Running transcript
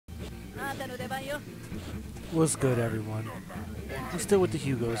What's good, everyone? I'm still with the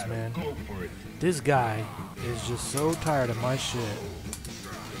Hugos, man. This guy is just so tired of my shit.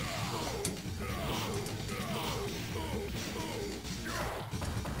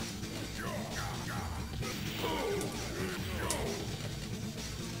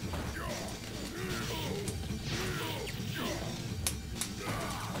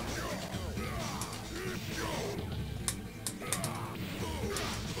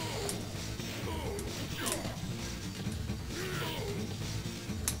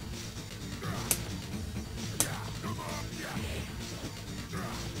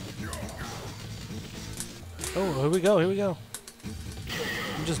 Oh, here we go, here we go.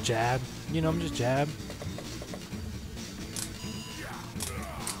 I'm just jab. You know, I'm just jab.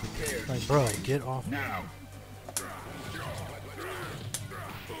 Like, bro, get off. Now.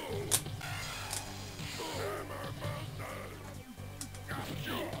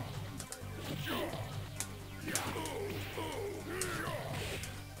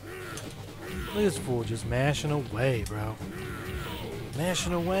 Look at this fool just mashing away, bro.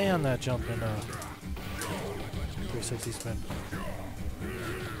 Mashing away on that jumping 360 spin.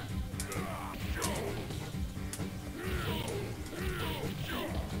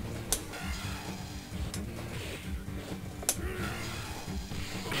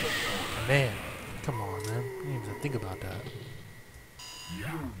 Man, come on, man. You didn't even think about that. You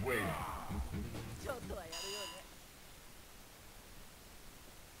win.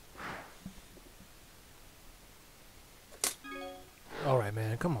 Alright,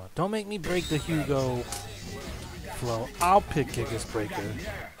 man, come on. Don't make me break the Hugo flow. I'll pick Gigas Breaker.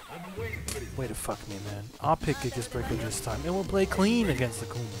 Way to fuck me, man. I'll pick Gigas Breaker this time. And we'll play clean against the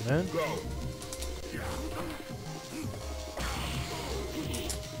Kuma, man.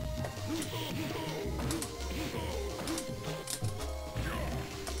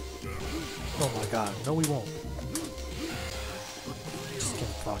 Oh my god. No, we won't. Just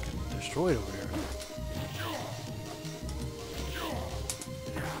getting fucking destroyed over here.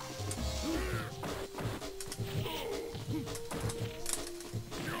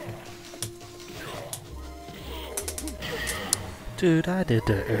 Dude, I did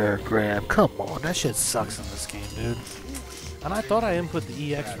the air grab. Come on, that shit sucks in this game, dude. And I thought I input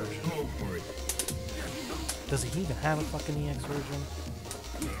the EX version. Does he even have a fucking EX version?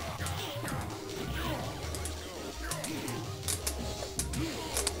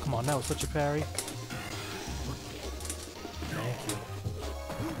 Come on, that was such a parry. Thank you.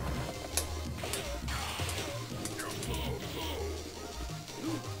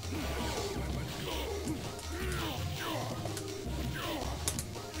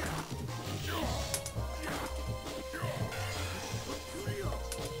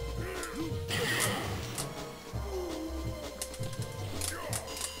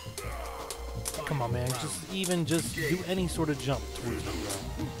 Come on, man. Just do any sort of jump towards me, bro.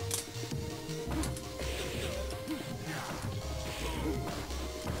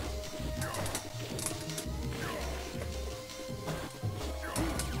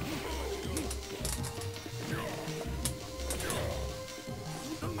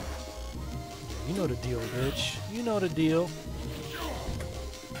 You know the deal, bitch. You know the deal.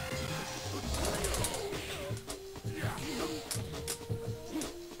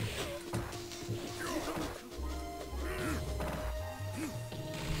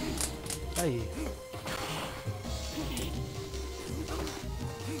 Hey.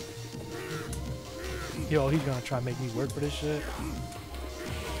 Yo, he's gonna try and make me work for this shit.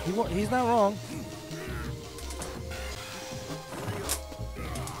 He's not wrong.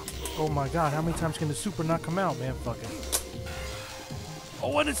 Oh my god, how many times can the super not come out, man? Fuck it.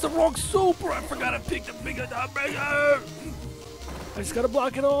 Oh, and it's the wrong super! I forgot to pick the bigger number! I just gotta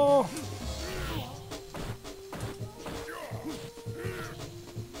block it all!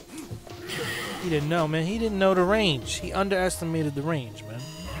 He didn't know, man. He didn't know the range. He underestimated the range, man.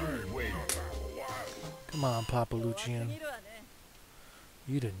 Come on, Papa Lucian.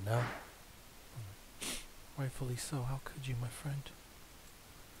 You didn't know. Rightfully so. How could you, my friend?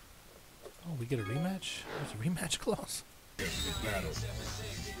 Oh, we get a rematch? There's a rematch clause?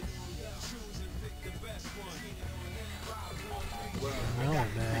 No,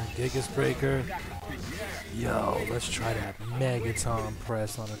 man. Gigas Breaker. Yo, let's try that Megaton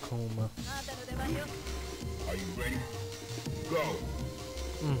press on Akuma. Are you ready? Go.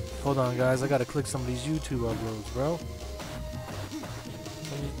 Hold on, guys. I gotta click some of these YouTube uploads, bro.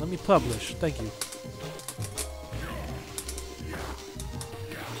 Let me publish. Thank you.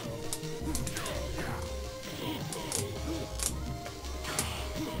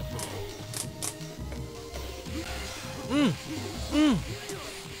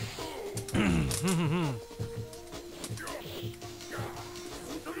 Yo,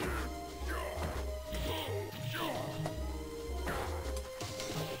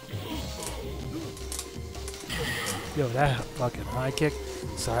 that fucking high kick.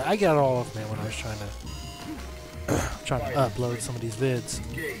 Sorry, I got it all off, man, when I was trying to upload some of these vids.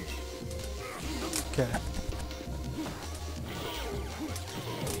 Okay.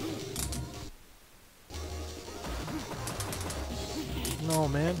 No,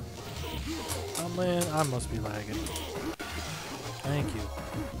 man. Oh, man, I must be lagging. Thank you.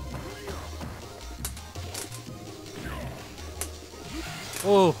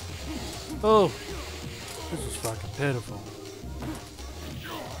 Oh! Oh! This is fucking pitiful.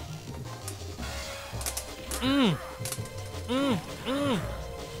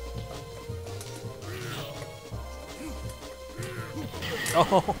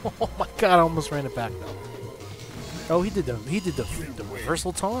 Oh my god, I almost ran it back though. Oh, he did the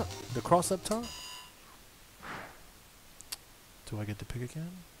reversal taunt? The cross up taunt? Do I get to pick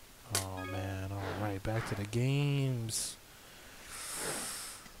again? Oh man, alright, back to the games.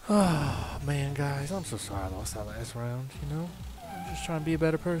 Oh man, guys, I'm so sorry I lost that last round, you know? I'm just trying to be a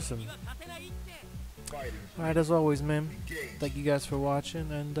better person. Alright, as always, man, thank you guys for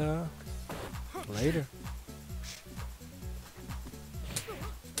watching, and later.